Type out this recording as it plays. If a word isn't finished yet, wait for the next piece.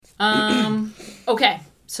Okay,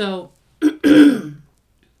 so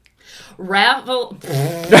Raffle.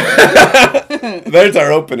 There's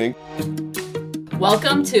our opening.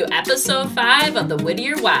 Welcome to episode 5 of the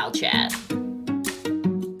Whittier Wild Chat.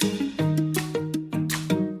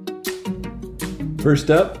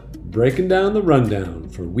 First up, breaking down the rundown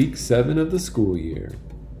for week 7 of the school year.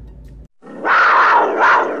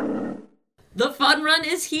 The fun run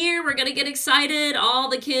is here. We're going to get excited. All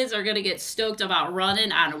the kids are going to get stoked about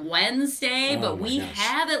running on Wednesday, but we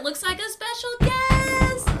have, it looks like, a special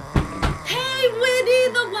guest. Hey, Winnie,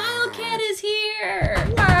 the Wildcat is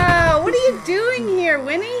here. Wow, what are you doing here,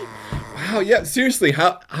 Winnie? Wow, yeah, seriously,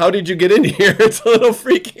 how did you get in here? It's a little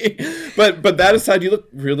freaky. But that aside, you look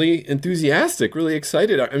really enthusiastic, really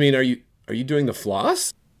excited. I mean, are you doing the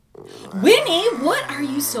floss? Winnie, what are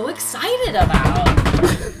you so excited about?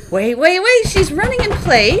 Wait, she's running in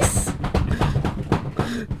place.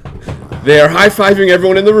 They are high-fiving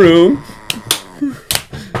everyone in the room.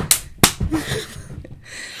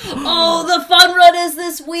 Oh, the fun run is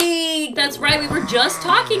this week. That's right, we were just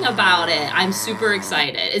talking about it. I'm super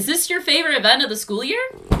excited. Is this your favorite event of the school year?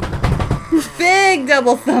 Big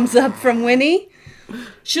double thumbs up from Winnie.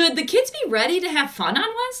 Should the kids be ready to have fun on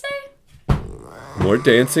Wednesday? More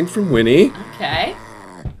dancing from Winnie. Okay.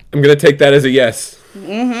 I'm going to take that as a yes.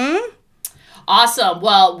 Mm-hmm. Awesome.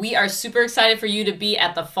 Well, we are super excited for you to be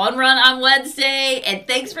at the fun run on Wednesday. And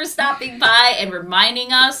thanks for stopping by and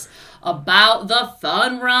reminding us about the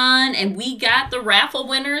fun run. And we got the raffle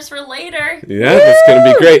winners for later. Yeah, that's going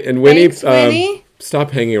to be great. And Winnie, Thanks, Winnie.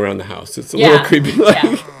 Stop hanging around the house. It's a little creepy.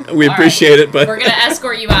 We All appreciate it, but we're going to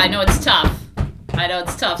escort you out. I know it's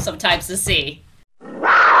tough. Sometimes to see.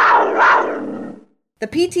 The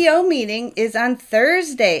PTO meeting is on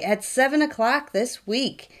Thursday at 7 o'clock this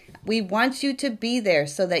week. We want you to be there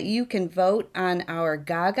so that you can vote on our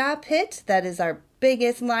Gaga pit. That is our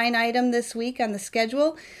biggest line item this week on the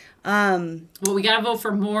schedule. Well, we got to vote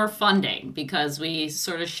for more funding because we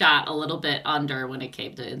sort of shot a little bit under when it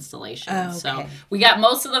came to installation. Oh, okay. So we got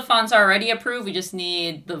most of the funds already approved. We just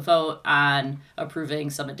need the vote on approving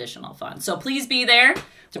some additional funds. So please be there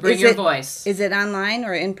to bring your voice. Is it online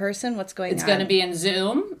or in person? What's going on? It's going to be in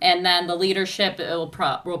Zoom, and then the leadership will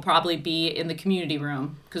probably be in the community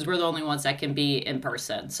room because we're the only ones that can be in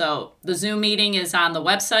person. So the Zoom meeting is on the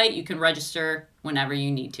website. You can register whenever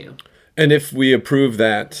you need to. And if we approve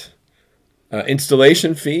that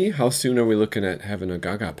installation fee, how soon are we looking at having a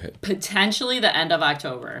Gaga pit? Potentially the end of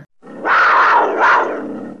October.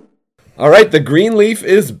 All right, the Greenleaf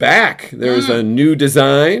is back. There's a new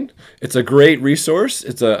design. It's a great resource.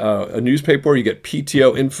 It's a newspaper where you get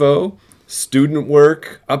PTO info, student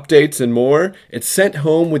work, updates, and more. It's sent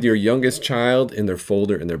home with your youngest child in their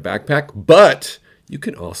folder in their backpack, but you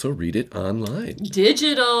can also read it online.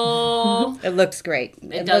 Digital. It looks great.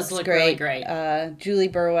 It does look really great. Julie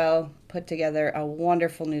Burwell put together a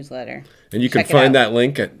wonderful newsletter. And you can find that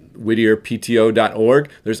link at whittierpto.org.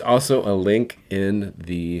 There's also a link in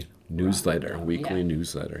the newsletter, weekly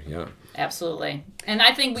newsletter. Yeah. Absolutely. And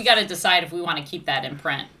I think we got to decide if we want to keep that in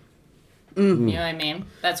print. Mm-hmm. You know what I mean?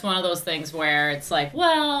 That's one of those things where it's like,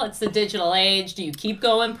 well, it's the digital age. Do you keep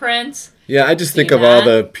going print? Yeah, I just think of all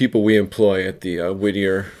the people we employ at the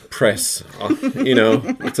Whittier Press.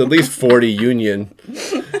 It's at least 40 union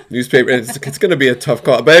newspaper. It's going to be a tough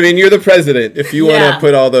call. But, I mean, you're the president. If you want to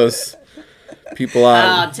put all those people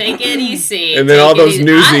on. Oh, take it easy. And then all those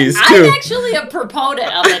newsies, too. I'm actually a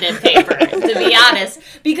proponent of it in paper, to be honest,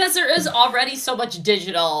 because there is already so much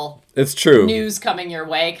digital news coming your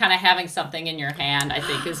way. Kind of having something in your hand, I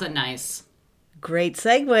think, is a nice... Great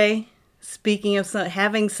segue. Speaking of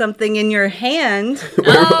having something in your hand,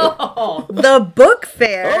 the book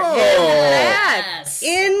fair is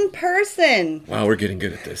in person. Wow, we're getting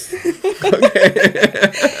good at this.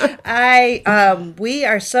 We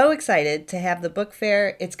are so excited to have the book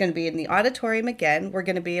fair. It's going to be in the auditorium again. We're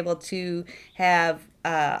going to be able to have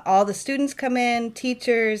all the students come in,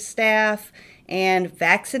 teachers, staff, and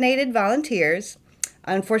vaccinated volunteers.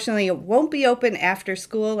 Unfortunately, it won't be open after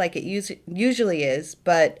school like it usually is,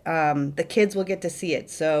 but the kids will get to see it.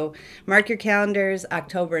 So mark your calendars,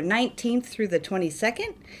 October 19th through the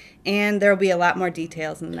 22nd, and there will be a lot more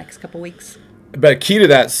details in the next couple weeks. But key to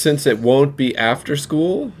that, since it won't be after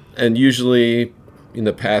school, and usually in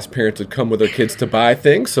the past, parents would come with their kids to buy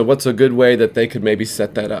things. So what's a good way that they could maybe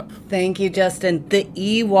set that up? Thank you, Justin. The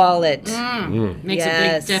e-wallet. Makes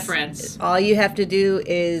a big difference. All you have to do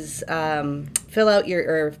is fill out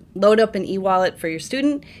or load up an e-wallet for your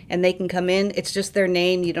student, and they can come in. It's just their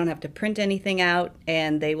name. You don't have to print anything out,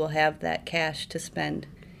 and they will have that cash to spend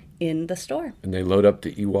in the store. And they load up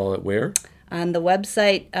the e-wallet where? on the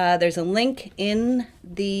website. There's a link in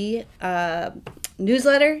the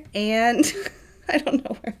newsletter, and I don't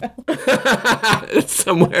know where else. It's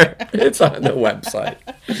somewhere. It's on the website.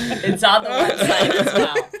 It's on the website as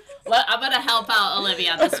well. I'm going to help out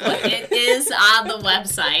Olivia on this one. It is on the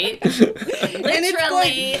website.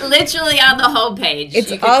 Literally on the homepage.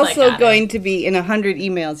 It's also going to be in 100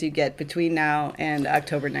 emails you get between now and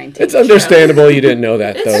October 19th. It's understandable you didn't know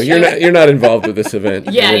that, though. You're not involved with this event.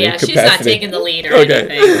 Yeah. She's not taking the lead or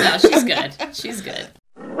anything. No, she's good. She's good.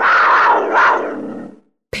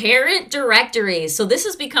 Parent directories. So this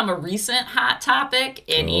has become a recent hot topic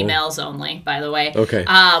in emails only, by the way. Okay.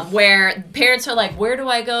 Where parents are like, where do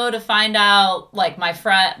I go to find out, like, my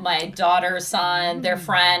daughter's son, their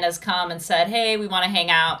friend has come and said, hey, we want to hang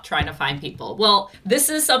out, trying to find people. Well, this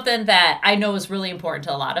is something that I know is really important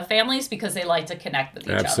to a lot of families because they like to connect with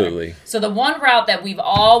each other. Absolutely. So the one route that we've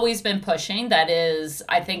always been pushing that is,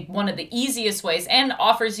 I think, one of the easiest ways and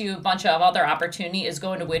offers you a bunch of other opportunity is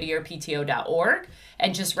going to whittierpto.org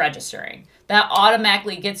and just registering. That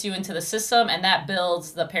automatically gets you into the system, and that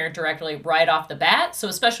builds the parent directory right off the bat. So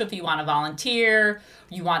especially if you want to volunteer,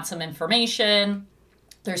 you want some information,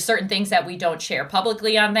 there's certain things that we don't share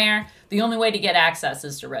publicly on there. The only way to get access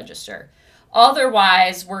is to register.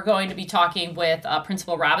 Otherwise, we're going to be talking with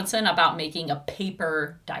Principal Robinson about making a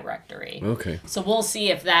paper directory. Okay. So we'll see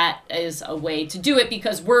if that is a way to do it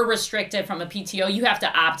because we're restricted from a PTO. You have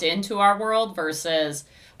to opt into our world versus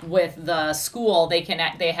with the school, they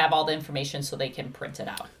have all the information so they can print it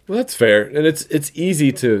out. Well, that's fair, and it's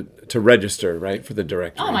easy to register, right, for the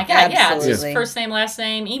directory. Oh my God, yeah, it's Absolutely. just first name, last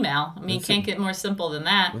name, email. I mean, can't get more simple than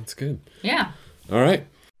that. That's good. Yeah. All right.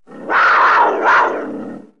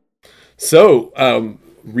 So,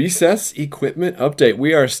 recess equipment update.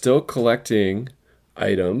 We are still collecting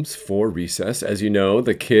items for recess. As you know,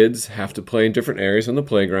 the kids have to play in different areas on the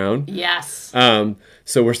playground. Yes.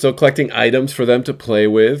 So we're still collecting items for them to play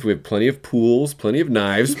with. We have plenty of pools, plenty of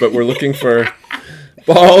knives, but we're looking for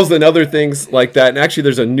balls and other things like that. And actually,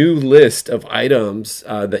 there's a new list of items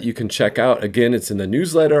that you can check out. Again, it's in the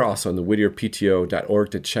newsletter, also on the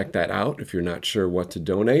whittierpto.org to check that out if you're not sure what to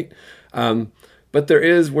donate. But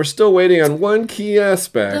we're still waiting on one key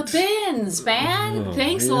aspect. The bins, man.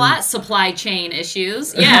 Thanks a lot, supply chain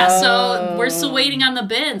issues. Yeah, so we're still waiting on the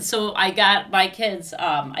bins. So I got my kids,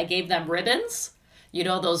 I gave them ribbons. You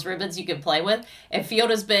know, those ribbons you can play with. And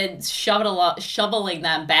Fiona's been shoveling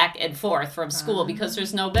them back and forth from school because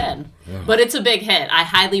there's no bin. But it's a big hit. I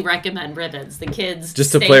highly recommend ribbons. The kids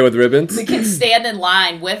Just to play with ribbons? The kids stand in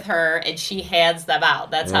line with her and she hands them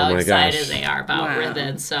out. That's how excited they are about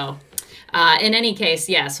ribbons. So in any case,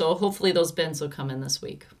 yeah, so hopefully those bins will come in this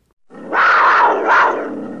week.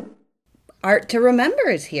 Art to Remember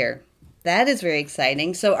is here. That is very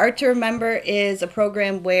exciting. So Art to Remember is a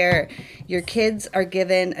program where your kids are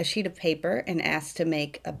given a sheet of paper and asked to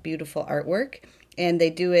make a beautiful artwork. And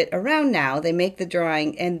they do it around now. They make the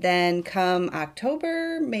drawing. And then come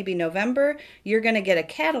October, maybe November, you're going to get a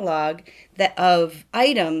catalog of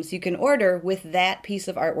items you can order with that piece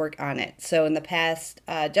of artwork on it. So in the past,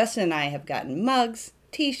 Justin and I have gotten mugs,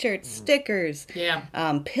 T-shirts, stickers,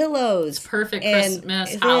 pillows. It's perfect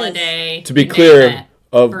Christmas, holiday. To be clear,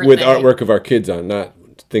 with artwork of our kids on, not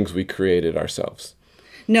things we created ourselves.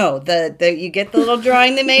 No, you get the little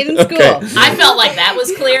drawing they made in school. Okay. I felt like that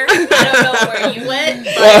was clear. I don't know where you went,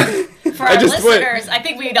 but for our listeners, I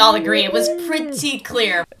think we'd all agree it was pretty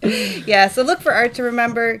clear. Yeah, so look for Art to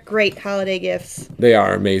Remember. Great holiday gifts. They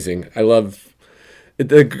are amazing. I love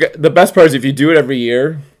the best part is if you do it every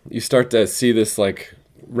year, you start to see this like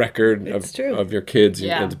record of your kids.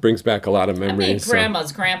 Yeah. It brings back a lot of memories.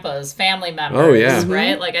 Grandmas, grandpas, family members,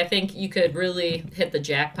 right? Like, I think you could really hit the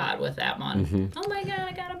jackpot with that one. Mm-hmm. Oh my God,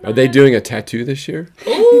 I got a mug. Are they doing a tattoo this year?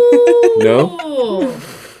 Ooh! No?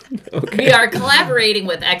 Okay. We are collaborating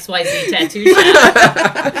with XYZ Tattoo Shop.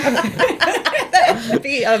 That would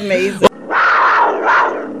be amazing.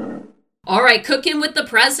 All right, Cooking with the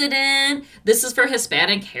President. This is for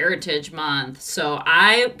Hispanic Heritage Month. So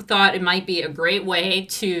I thought it might be a great way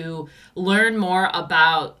to learn more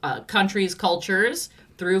about countries' cultures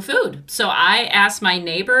through food. So I asked my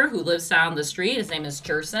neighbor who lives down the street. His name is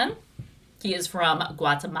Jerson. He is from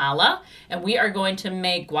Guatemala, and we are going to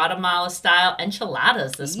make Guatemala-style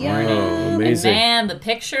enchiladas this morning. Oh, amazing. And man, the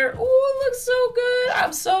picture, it looks so good.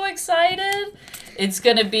 I'm so excited. It's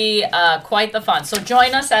going to be quite the fun. So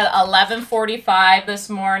join us at 11:45 this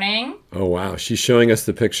morning. Oh, wow. She's showing us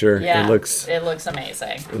the picture. Yeah, it looks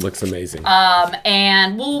amazing. It looks amazing.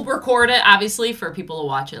 And we'll record it, obviously, for people to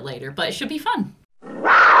watch it later, but it should be fun.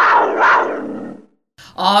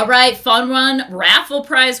 All right, Fun Run raffle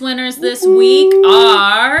prize winners this week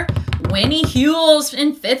are Winnie Hewells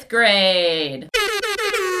in 5th grade.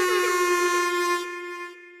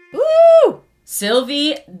 Woo!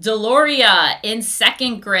 Sylvie Deloria in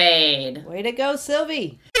 2nd grade. Way to go,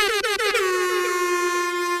 Sylvie.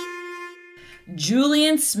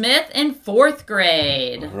 Julian Smith in 4th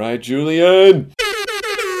grade. All right, Julian.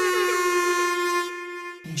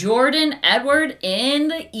 Jordan Edward in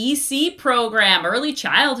the EC program, early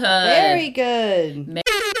childhood. Very good.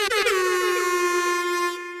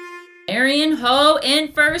 Marion Ho in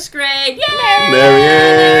 1st grade. Yay!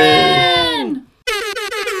 Marion!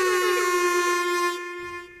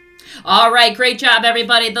 All right, great job,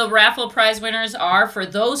 everybody. The raffle prize winners are for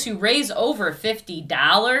those who raise over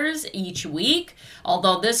 $50 each week.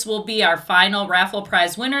 Although this will be our final raffle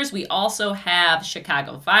prize winners, we also have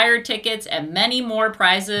Chicago Fire tickets and many more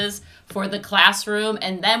prizes for the classroom.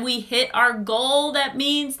 And then we hit our goal. That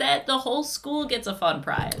means that the whole school gets a fun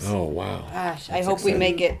prize. Oh, wow. Gosh, I hope we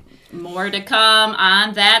make it. More to come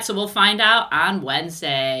on that, so we'll find out on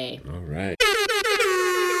Wednesday. All right.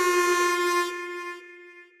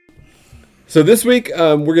 So this week,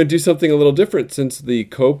 we're going to do something a little different since the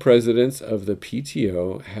co-presidents of the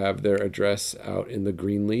PTO have their address out in the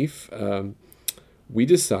Greenleaf. We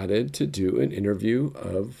decided to do an interview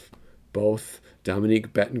of both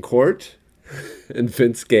Dominique Betancourt and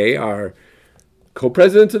Vince Gay, our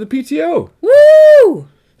co-presidents of the PTO. Woo!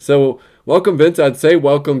 So welcome, Vince. I'd say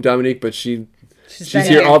welcome, Dominique, but she's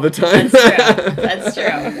here all the time. That's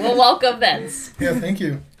true. We'll welcome Vince. Yeah, thank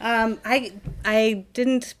you. I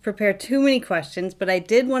didn't prepare too many questions, but I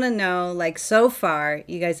did want to know, like, so far,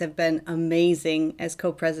 you guys have been amazing as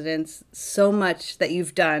co-presidents. So much that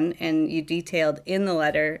you've done, and you detailed in the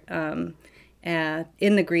letter,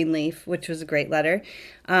 in the Greenleaf, which was a great letter.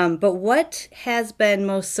 But what has been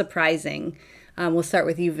most surprising? We'll start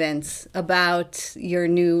with you, Vince, about your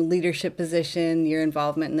new leadership position, your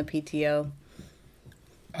involvement in the PTO.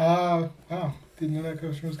 Wow. Didn't know that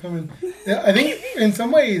question was coming. Yeah, I think in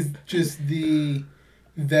some ways, just the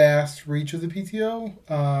vast reach of the PTO.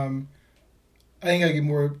 I think I get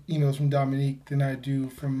more emails from Dominique than I do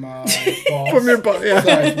from my boss. From your boss, yeah.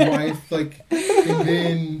 Besides wife. And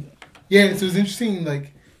then, yeah, so it's interesting,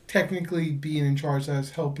 technically being in charge as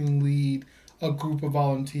helping lead a group of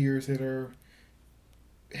volunteers that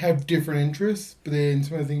have different interests, but then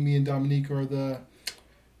sometimes I think me and Dominique are the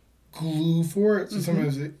glue for it. So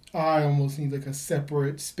sometimes I almost need a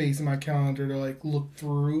separate space in my calendar to look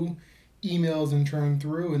through emails and turn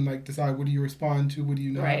through and decide what do you respond to, what do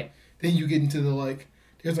you not. Right. Then you get into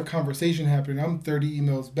there's a conversation happening. I'm 30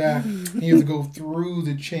 emails back, and you have to go through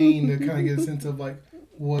the chain to kind of get a sense of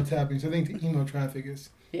what's happening. So I think the email traffic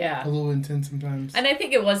is a little intense sometimes. And I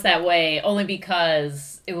think it was that way only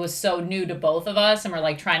because it was so new to both of us, and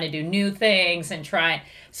we're trying to do new things and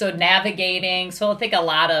navigating. So I think a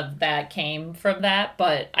lot of that came from that.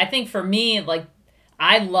 But I think for me,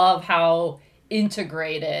 I love how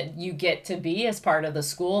integrated you get to be as part of the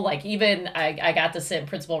school. Even I got to sit in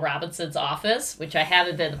Principal Robinson's office, which I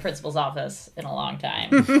haven't been in the principal's office in a long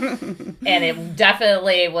time. And it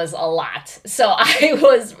definitely was a lot. So I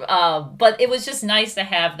was, but it was just nice to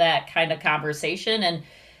have that kind of conversation and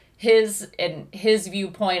his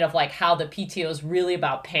viewpoint of how the PTO is really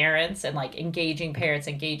about parents and engaging parents,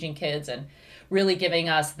 engaging kids, and really giving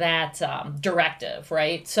us that directive,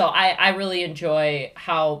 right? So I really enjoy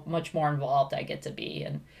how much more involved I get to be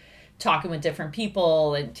and talking with different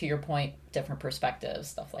people and, to your point, different perspectives,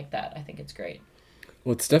 stuff like that. I think it's great.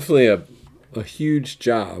 Well, it's definitely a huge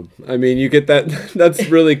job. I mean, you get that. That's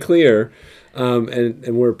really clear.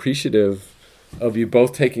 And we're appreciative of you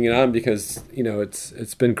both taking it on because,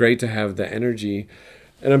 it's been great to have the energy.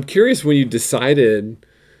 And I'm curious when you decided,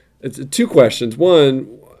 it's two questions.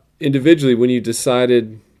 One, individually, when you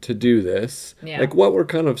decided to do this, what were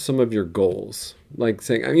kind of some of your goals?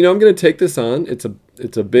 Saying, I'm going to take this on. It's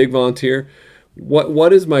a big volunteer.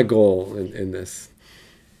 What is my goal in this?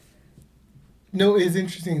 No, it's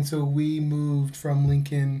interesting. So we moved from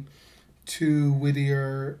Lincoln to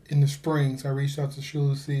Whittier in the spring. So I reached out to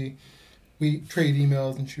Lucy. We traded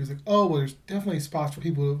emails, and she was like, "Oh, well, there's definitely spots for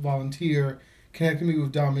people to volunteer." Connected me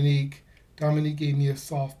with Dominique. Dominique gave me a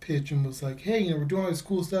soft pitch and was like, "Hey, we're doing all this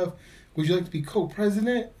cool stuff. Would you like to be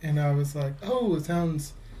co-president?" And I was like, "Oh, it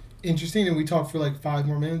sounds interesting." And we talked for 5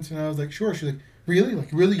 more minutes, and I was like, "Sure." She's like, "Really?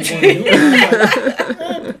 Really, you want to do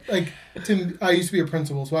it?" I used to be a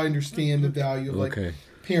principal, so I understand the value of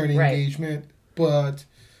parent engagement, but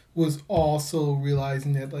was also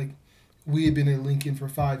realizing that we had been at Lincoln for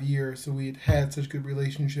 5 years, so we had such good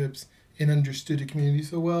relationships and understood the community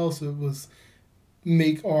so well. So it was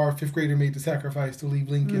our 5th grader made the sacrifice to leave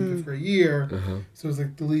Lincoln 5th grade year. So it was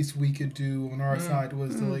the least we could do on our side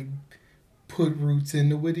was to put roots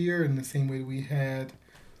into Whittier in the same way we had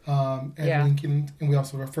at Lincoln. And we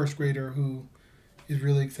also have a first grader who is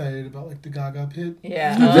really excited about like the Gaga pit.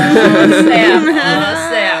 Yeah. Oh,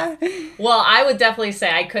 Sam. Well, I would definitely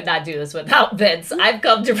say I could not do this without Vince. I've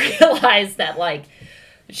come to realize that like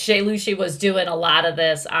Shea Lucy was doing a lot of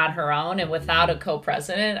this on her own, and without a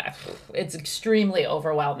co-president, it's extremely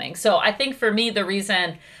overwhelming. So I think for me, the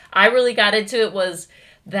reason I really got into it was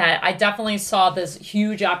that I definitely saw this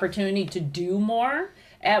huge opportunity to do more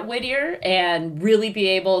at Whittier and really be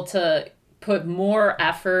able to put more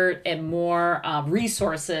effort and more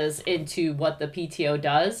resources into what the PTO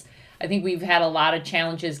does. I think we've had a lot of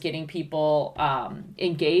challenges getting people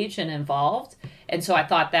engaged and involved. And so I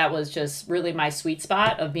thought that was just really my sweet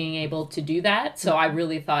spot of being able to do that. So I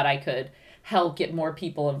really thought I could help get more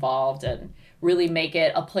people involved and really make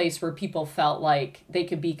it a place where people felt like they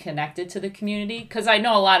could be connected to the community. Because I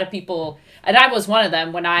know a lot of people, and I was one of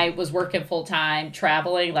them when I was working full-time,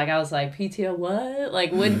 traveling, like I was like, PTO what?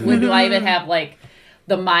 Like when do I even have like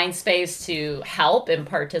the mind space to help and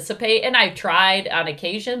participate? And I've tried on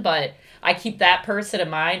occasion, but I keep that person in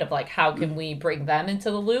mind of like, how can we bring them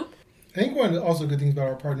into the loop? I think one of the also good things about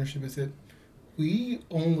our partnership is that we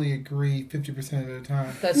only agree 50% of the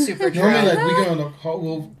time. That's super true. Normally, like, we get on a call,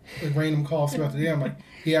 we'll like random calls throughout the day. I'm like,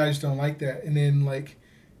 yeah, I just don't like that. And then, like,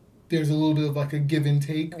 there's a little bit of, like, a give and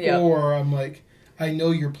take. Yep. Or I'm like, I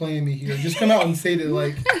know you're playing me here. Just come out and say that,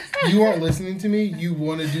 like, you aren't listening to me. You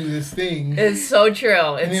want to do this thing. It's so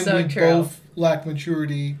true. It's so true. And then we both lack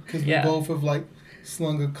maturity because we both have, like,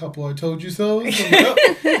 slung a couple I told you so.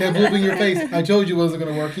 That blew in your face. I told you it wasn't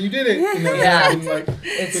going to work. And you did it. And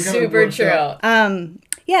it's super true.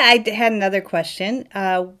 I had another question.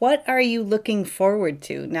 What are you looking forward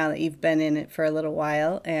to now that you've been in it for a little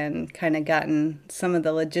while and kind of gotten some of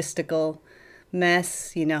the logistical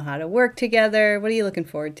mess, you know, how to work together? What are you looking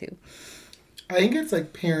forward to? I think it's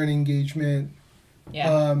like parent engagement.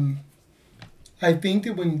 Yeah. I think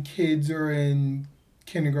that when kids are in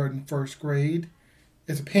kindergarten, first grade,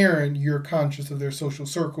 as a parent, you're conscious of their social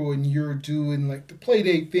circle and you're doing like the play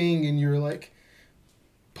date thing and you're like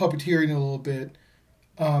puppeteering a little bit.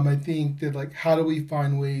 I think that like, how do we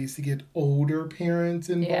find ways to get older parents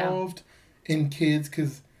involved in kids?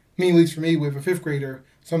 Because at least for me, we have a fifth grader,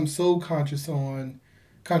 so I'm so conscious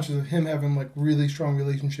of him having like really strong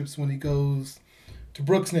relationships when he goes to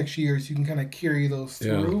Brooks next year, so you can kind of carry those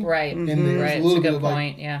through. Right. And there's a little bit of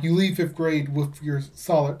point. Like, you leave fifth grade with your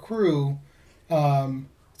solid crew. So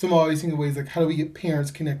I'm always thinking of ways like, how do we get parents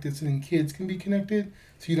connected so then kids can be connected,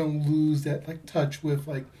 so you don't lose that like touch with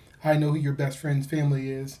like, I know who your best friend's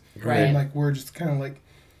family is. Right. And like, we're just kind of like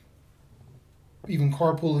even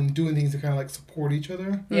carpooling, doing things to kind of like support each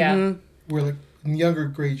other. Yeah. Mm-hmm. Where like in younger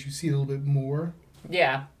grades, you see it a little bit more.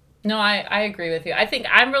 Yeah. No, I agree with you. I think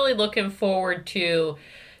I'm really looking forward to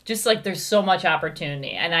just like there's so much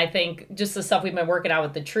opportunity. And I think just the stuff we've been working on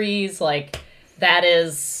with the trees, like that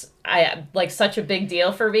is like such a big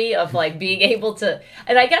deal for me of like being able to,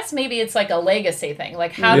 and I guess maybe it's like a legacy thing.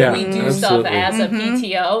 Like how do we do stuff as a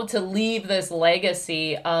PTO to leave this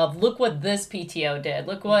legacy of look what this PTO did.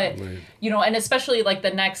 Look what, you know, and especially like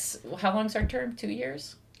the next, how long's our term? 2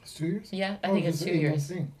 years? It's 2 years? Yeah, I think it's 2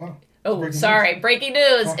 years. Wow. Oh, sorry. Breaking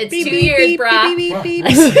news. It's beep, 2 beep, years, beep, brah. beep,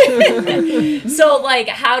 beep, beep. So, like,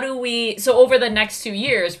 how do we... So, over the next 2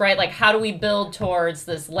 years, right? Like, how do we build towards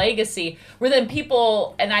this legacy where then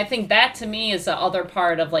people... And I think that, to me, is the other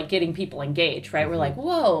part of, like, getting people engaged, right? We're like,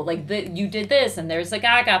 whoa, like, you did this, and there's the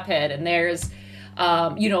Gaga pit, and there's...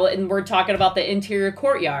 you know, and we're talking about the interior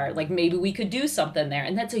courtyard. Like, maybe we could do something there.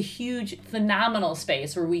 And that's a huge, phenomenal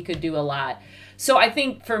space where we could do a lot. So I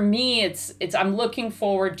think for me, it's I'm looking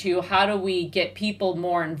forward to how do we get people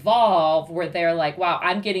more involved where they're like, wow,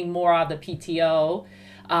 I'm getting more out of the PTO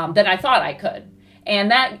than I thought I could.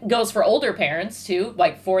 And that goes for older parents too,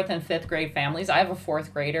 like 4th and 5th grade families. I have a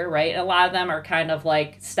 4th grader, right? And a lot of them are kind of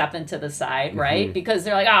like stepping to the side, right? Because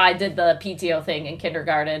they're like, oh, I did the PTO thing in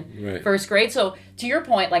kindergarten, 1st grade. So to your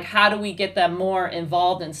point, like how do we get them more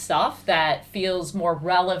involved in stuff that feels more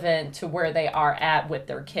relevant to where they are at with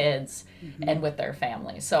their kids and with their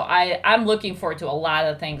families? So I'm looking forward to a lot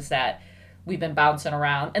of things that we've been bouncing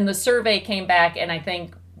around. And the survey came back, and I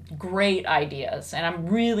think great ideas, and I'm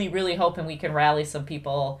really, really hoping we can rally some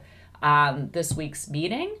people on this week's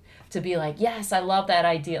meeting to be like, yes, I love that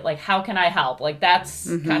idea. Like, how can I help? Like, that's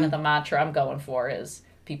kind of the mantra I'm going for, is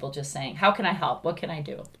people just saying, how can I help? What can I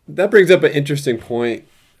do? That brings up an interesting point,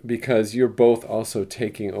 because you're both also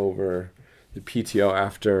taking over the PTO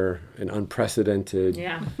after an unprecedented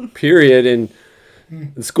period in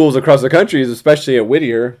the schools across the country, especially at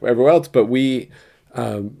Whittier, everywhere else. But we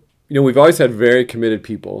we've always had very committed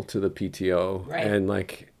people to the PTO, Right. and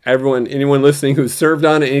like anyone listening who's served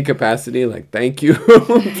on it in any capacity, like thank you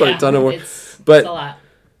for a ton of work. It's But a lot.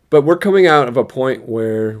 but we're coming out of a point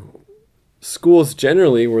where schools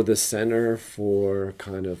generally were the center for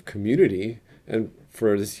kind of community, and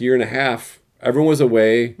for this year and a half, everyone was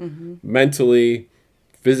away, mentally,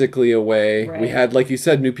 physically away. We Right. had, like you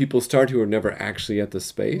said, new people start who were never actually at the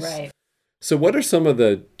space. Right. So what are some of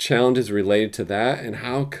the challenges related to that, and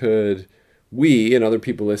how could we and other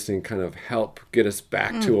people listening kind of help get us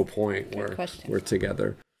back to a point where question. we're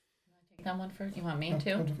together? Take that one first. You want me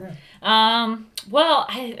to? Okay. Well,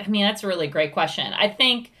 I mean, that's a really great question. I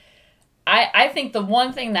think the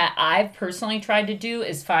one thing that I've personally tried to do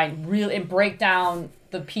is find and break down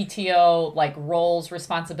the PTO like roles,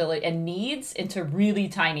 responsibility, and needs into really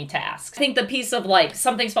tiny tasks. I think the piece of like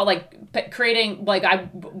something's about like creating, like I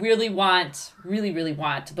really want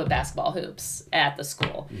to put basketball hoops at the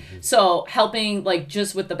school. So helping like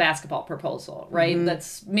just with the basketball proposal, right?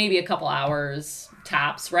 That's maybe a couple hours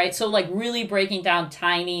tops, right? So like really breaking down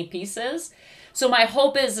tiny pieces. So my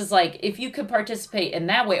hope is like if you could participate in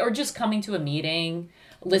that way, or just coming to a meeting,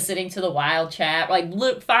 listening to the wild chat,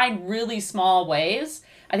 like find really small ways.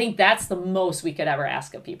 I think that's the most we could ever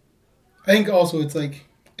ask of people. I think also it's like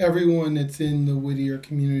everyone that's in the Whittier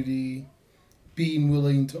community being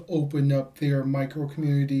willing to open up their micro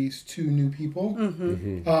communities to new people.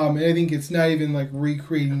 And I think it's not even like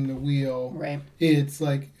recreating the wheel. Right. It's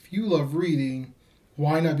like if you love reading,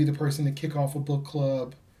 why not be the person to kick off a book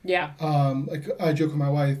club? Yeah. Like I joke with my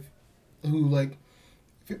wife, who like,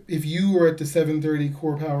 if you were at the 7:30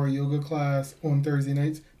 Core Power yoga class on Thursday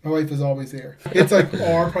nights, my wife is always there. It's like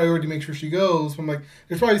our priority to make sure she goes. I'm like,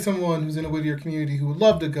 there's probably someone who's in a Whittier community who would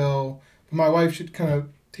love to go, but my wife should kind of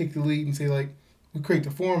take the lead and say like, we create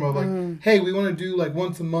the forum of like, hey, we want to do like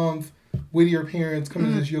once a month, Whittier parents come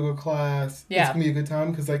to this yoga class. Yeah. It's gonna be a good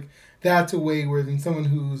time, because like that's a way where then someone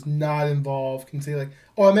who's not involved can say like,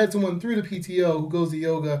 oh, I met someone through the PTO who goes to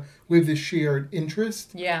yoga with this shared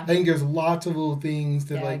interest. Yeah. I think there's lots of little things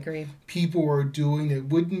that Yeah, I like agree. people are doing that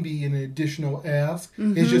wouldn't be an additional ask.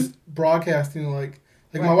 It's just broadcasting like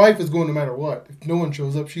my wife is going no matter what. If no one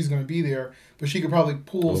shows up, she's going to be there. But she could probably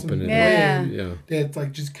pull some Open people it in Yeah. that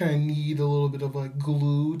like just kind of need a little bit of like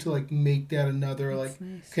glue to like make that another like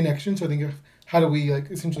connection. So I think how do we like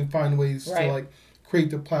essentially find ways Right. to like create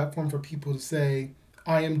the platform for people to say,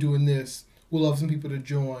 I am doing this. We'll love some people to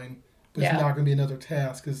join, but Yeah. it's not going to be another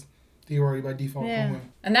task because they already by default going.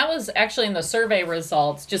 And that was actually in the survey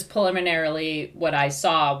results, just preliminarily what I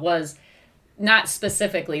saw was not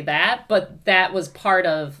specifically that, but that was part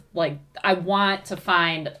of like, I want to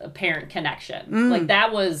find a parent connection. Like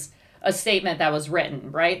that was a statement that was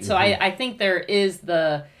written, right? So I think there is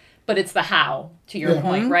but it's the how, to your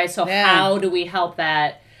point, right? So how do we help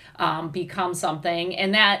that become something?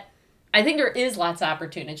 And that, I think there is lots of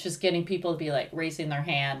opportunity. It's just getting people to be like raising their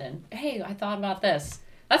hand and, hey, I thought about this.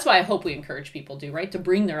 That's why I hope we encourage people to, right? To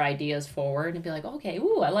bring their ideas forward and be like, okay,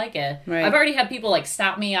 ooh, I like it. Right. I've already had people like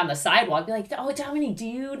stop me on the sidewalk, be like, oh, Dominique, do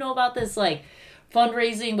you know about this like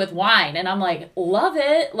fundraising with wine? And I'm like, love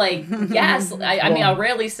it. Like, yes. I mean, I'll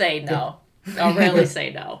rarely say no. I'll rarely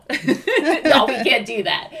say no. No, we can't do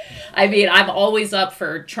that. I mean, I'm always up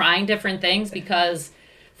for trying different things because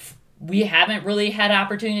we haven't really had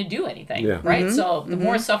opportunity to do anything, Yeah. right? So the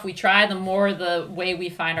more stuff we try, the more the way we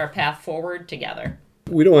find our path forward together.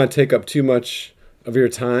 We don't want to take up too much of your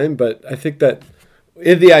time, but I think that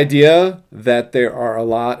in the idea that there are a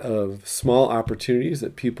lot of small opportunities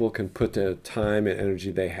that people can put the time and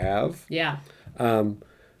energy they have. Yeah.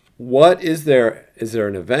 What is there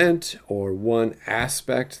an event or one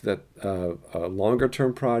aspect that a longer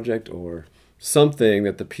term project or something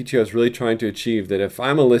that the PTO is really trying to achieve, that if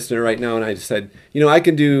I'm a listener right now and I said, I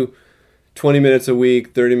can do 20 minutes a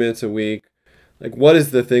week, 30 minutes a week, like what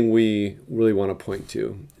is the thing we really want to point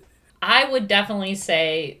to? I would definitely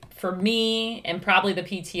say for me and probably the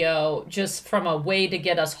PTO, just from a way to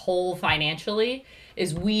get us whole financially,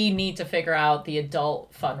 is we need to figure out the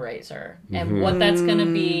adult fundraiser and what that's going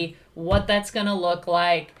to be, what that's going to look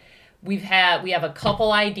like. We have a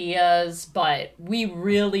couple ideas, but we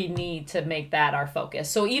really need to make that our focus.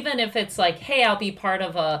 So even if it's like, hey, I'll be part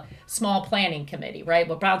of a small planning committee, right?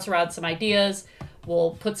 We'll bounce around some ideas.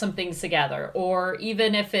 We'll put some things together. Or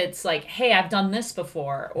even if it's like, hey, I've done this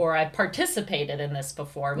before, or I've participated in this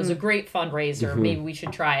before. It was a great fundraiser. Maybe we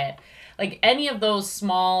should try it. Like any of those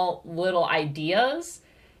small little ideas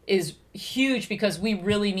is huge because we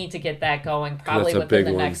really need to get that going probably That's a within big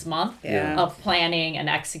the one. next month Yeah. of planning and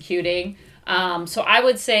executing. So I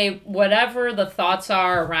would say whatever the thoughts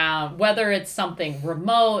are around, whether it's something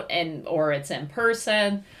remote or it's in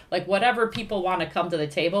person, like whatever people want to come to the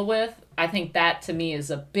table with, I think that to me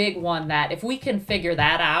is a big one that if we can figure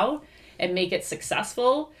that out and make it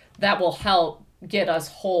successful, that will help get us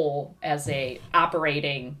whole as a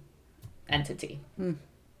operating entity.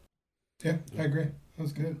 Yeah, I agree. That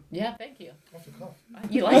was good. Yeah, thank you. Off the cuff.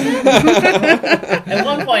 You like it? At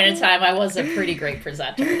one point in time, I was a pretty great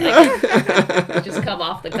presenter. Like, just come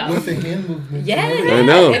off the With cuff. the hand movements. Yeah, I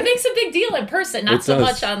know. it makes a big deal in person, not It so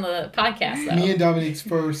does. much on the podcast, though. Me and Dominique's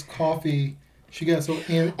first coffee, she got so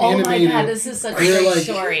animated. Oh my god, this is such a We're great like,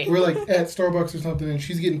 story. we're like at Starbucks or something, and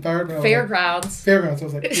she's getting fired. And I was like, Fairgrounds. Fairgrounds. I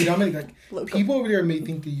was like, hey, Dominic, like, people over there may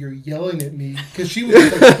think that you're yelling at me because she was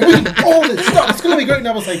just like, "We're doing all this stuff. It's gonna be great." And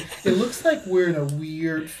I was like, it looks like we're in a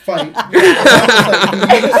weird fight. I was like,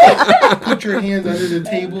 can you just like put your hands under the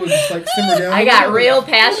table and just like simmer down? I got real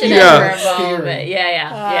passionate Yeah. for a moment. Scary.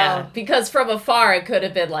 Yeah. Because from afar, it could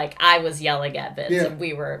have been like I was yelling at Vince Yeah. and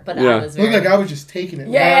we were, but Yeah. I was It looked very. like I was just taking it.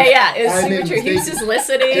 Yeah. It was I made signature. He was mistakes. just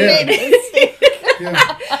listening.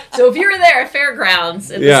 Yeah. So if you were there at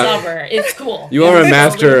Fairgrounds in Yeah. the summer, it's cool. You are a It's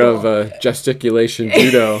master totally of gesticulation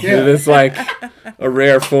judo. Yeah. It is like a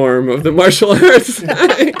rare form of the martial arts.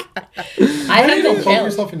 I have You been don't poke chilled.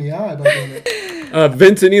 yourself in the eye by doing it.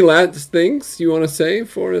 Vince, any last things you want to say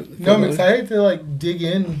for No, I'm excited to like dig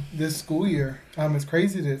in this school year. It's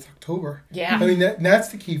crazy that it's October. Yeah. I mean that's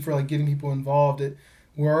the key for like getting people involved.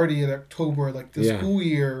 We're already at October. Like the Yeah. school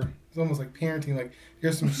year is almost like parenting. Like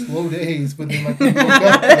there's some slow days, but then like we look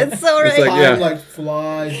up, like, It's so It's right. like, yeah. time like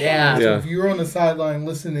flies. Yeah. So Yeah. if you're on the sideline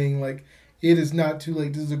listening, like it is not too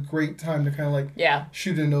late. This is a great time to kind of like Yeah.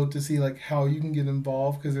 shoot a note to see like how you can get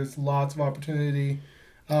involved because there's lots of opportunity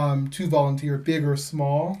to volunteer, big or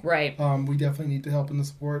small. Right. We definitely need the help and the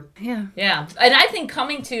support. Yeah. Yeah. And I think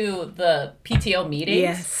coming to the PTO meetings,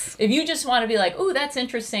 Yes. if you just want to be like, ooh, that's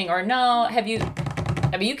interesting, or no,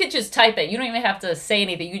 you could just type it. You don't even have to say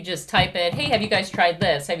anything. You just type it. Hey, have you guys tried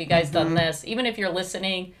this? Have you guys done this? Even if you're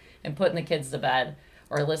listening and putting the kids to bed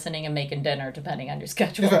or listening and making dinner, depending on your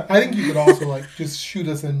schedule. In fact, I think you could also like just shoot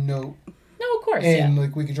us a note No, of course, and yeah.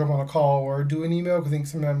 like we could jump on a call or do an email because I think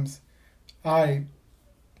sometimes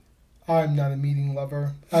I'm not a meeting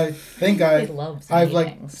lover. I think He loves I've like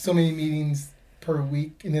meetings. so many meetings per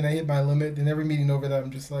week and then I hit my limit and every meeting over that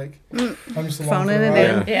I'm just along Phoning for the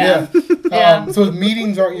it ride. in. Yeah. Yeah. So if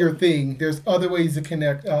meetings aren't your thing, there's other ways to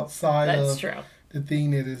connect outside That's of true. the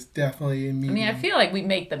thing that is definitely a I meeting. mean, I feel like we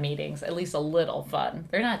make the meetings at least a little fun.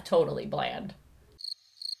 They're not totally bland.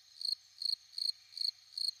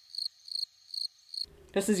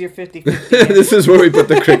 This is your 50-50. This is where we put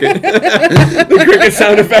the cricket, the cricket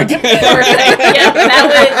sound effect. Perfect. Yeah,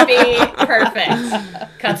 that would be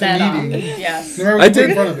perfect. Cut It's a that off. meeting. Yes. No matter I what you put did-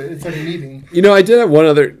 in front of it, it's like a meeting. You know, I did have one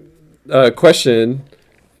other question,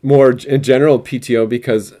 more in general PTO,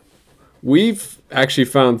 because we've actually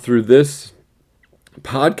found through this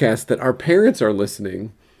podcast that our parents are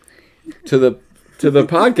listening to the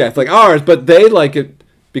podcast, like ours, but they like it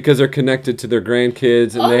because they're connected to their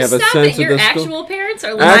grandkids and they have a stop sense it. of Your the school. actual parents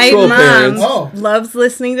are My Actual mom parents. Oh. loves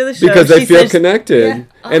listening to the show. Because they She feel says- connected,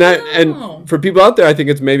 Yeah. and Oh. and for people out there, I think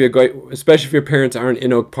it's maybe a great, especially if your parents aren't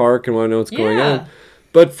in Oak Park and want to know what's going Yeah. on.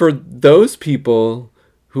 But for those people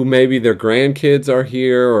who maybe their grandkids are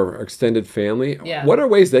here or extended family, Yeah. what are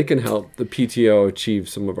ways they can help the PTO achieve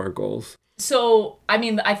some of our goals? So, I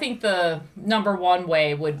mean, I think the number one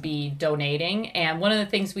way would be donating. And one of the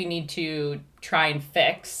things we need to try and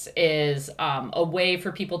fix is a way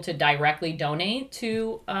for people to directly donate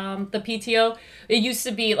to the PTO. It used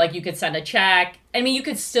to be like you could send a check. I mean, you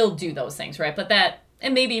could still do those things, right? But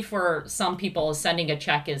and maybe for some people, sending a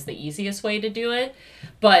check is the easiest way to do it.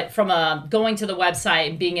 But from going to the website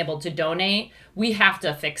and being able to donate, we have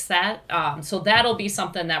to fix that. So that'll be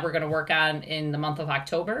something that we're going to work on in the month of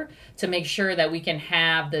October to make sure that we can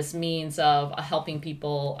have this means of helping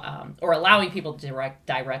people or allowing people to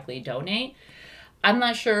directly donate. I'm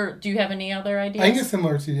not sure. Do you have any other ideas? I think it's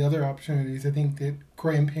similar to the other opportunities. I think that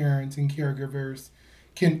grandparents and caregivers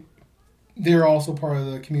they're also part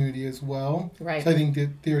of the community as well. Right. So I think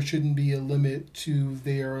that there shouldn't be a limit to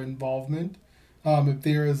their involvement. If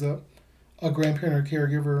there is a grandparent or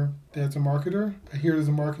caregiver that's a marketer, I hear there's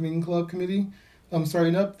a marketing club committee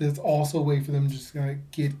starting up. That's also a way for them to just kind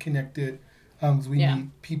of get connected because we Yeah.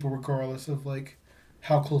 need people regardless of like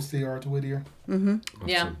how close they are to Whittier.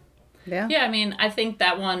 Yeah. Yeah. Yeah, I mean, I think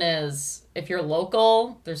that one is, if you're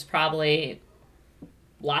local, there's probably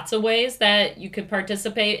lots of ways that you could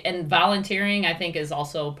participate. And volunteering, I think, is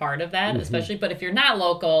also part of that, especially. But if you're not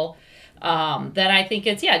local, then I think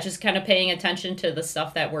it's, just kind of paying attention to the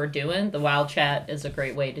stuff that we're doing. The Wild Chat is a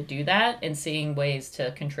great way to do that and seeing ways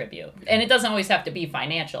to contribute. And it doesn't always have to be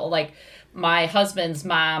financial. Like my husband's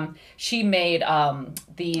mom, she made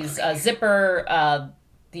these zipper,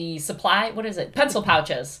 the supply, what is it? Pencil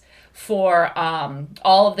pouches for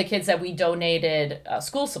all of the kids that we donated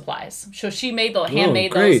school supplies. So she made those,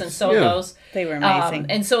 handmade those and sewed those. They were amazing.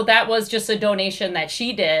 And so that was just a donation that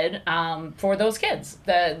she did for those kids.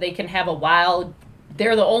 They can have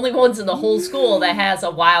they're the only ones in the whole school that has a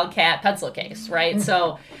Wildcat pencil case, right?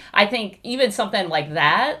 So I think even something like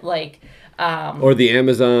that, like... or the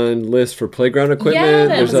Amazon list for playground equipment.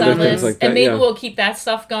 There's Amazon other list. things like that. And maybe we'll keep that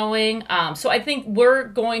stuff going. So I think we're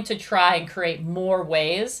going to try and create more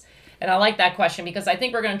ways. And I like that question because I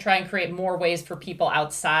think we're going to try and create more ways for people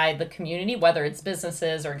outside the community, whether it's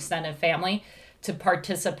businesses or extended family, to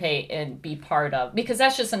participate and be part of. Because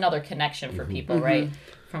that's just another connection for people, right?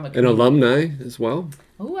 From a and alumni as well.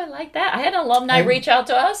 Oh, I like that. I had an alumni reach out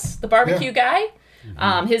to us, the barbecue guy.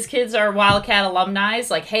 His kids are Wildcat alumni.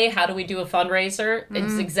 Like, hey, how do we do a fundraiser?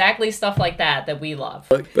 It's exactly stuff like that we love.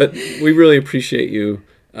 But we really appreciate you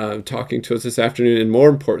talking to us this afternoon, and more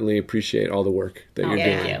importantly, appreciate all the work that you're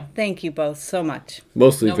doing. Thank you. Thank you both so much.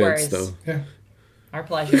 Mostly No Vince, worries. though. Yeah. Our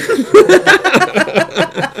pleasure.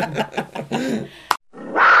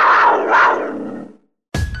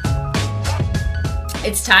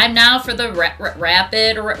 It's time now for the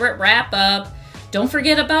rapid wrap up. Don't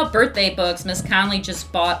forget about birthday books. Miss Conley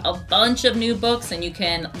just bought a bunch of new books, and you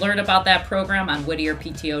can learn about that program on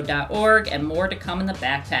whittierpto.org, and more to come in the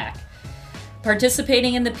backpack.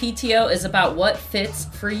 Participating in the PTO is about what fits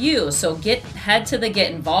for you. So head to the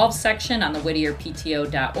Get Involved section on the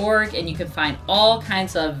whittierpto.org, and you can find all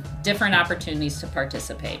kinds of different opportunities to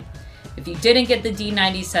participate. If you didn't get the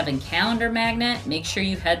D97 calendar magnet, make sure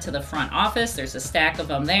you head to the front office. There's a stack of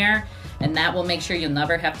them there, and that will make sure you'll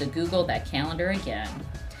never have to Google that calendar again.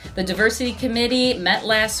 The Diversity Committee met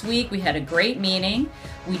last week. We had a great meeting.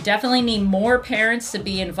 We definitely need more parents to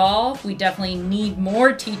be involved. We definitely need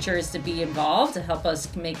more teachers to be involved to help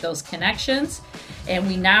us make those connections. And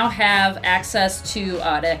we now have access to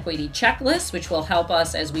an equity checklist, which will help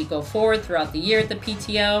us as we go forward throughout the year at the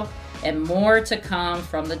PTO, and more to come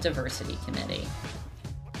from the Diversity Committee.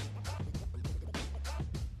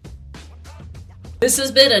 This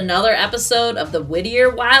has been another episode of the Whittier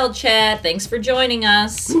Wild Chat. Thanks for joining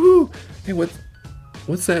us. Woohoo! Hey,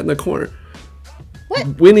 what's that in the corner?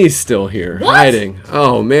 What? Winnie's still here, hiding.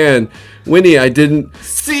 Oh, man. Winnie, I didn't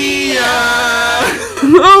see ya!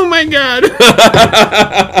 Oh, my God!